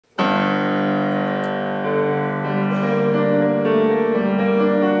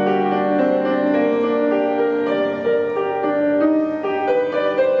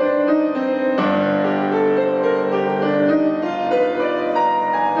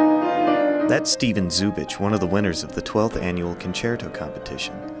That's Steven Zubich, one of the winners of the 12th Annual Concerto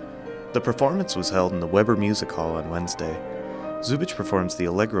Competition. The performance was held in the Weber Music Hall on Wednesday. Zubich performs the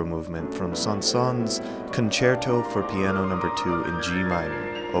allegro movement from Saint-Saens' Concerto for Piano No. 2 in G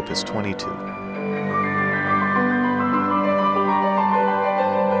minor, Opus 22.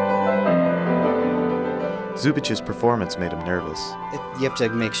 Zubich's performance made him nervous. You have to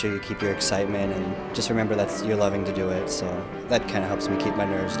make sure you keep your excitement and just remember that you're loving to do it, so that kind of helps me keep my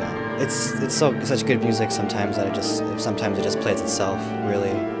nerves down. It's such good music sometimes that it just plays itself,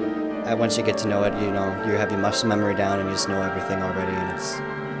 really. Once you get to know it, you have your muscle memory down and you just know everything already,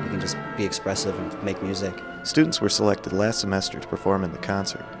 and you can just be expressive and make music. Students were selected last semester to perform in the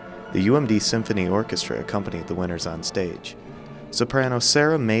concert. The UMD Symphony Orchestra accompanied the winners on stage. Soprano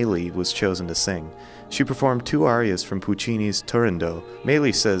Sarah Mehle was chosen to sing. She performed 2 arias from Puccini's Turandot.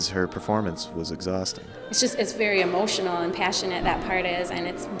 Mehle says her performance was exhausting. It's very emotional and passionate, that part is, and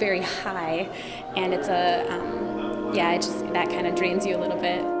it's very high, and it's that kind of drains you a little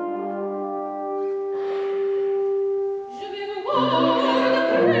bit.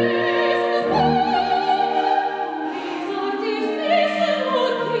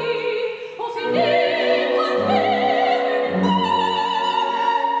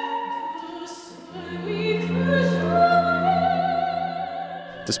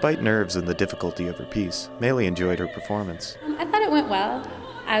 Despite nerves and the difficulty of her piece, Mehle enjoyed her performance. I thought it went well.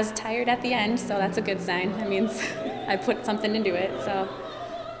 I was tired at the end, so that's a good sign. That means I put something into it, so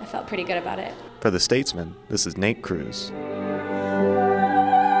I felt pretty good about it. For the Statesman, this is Nate Cruz.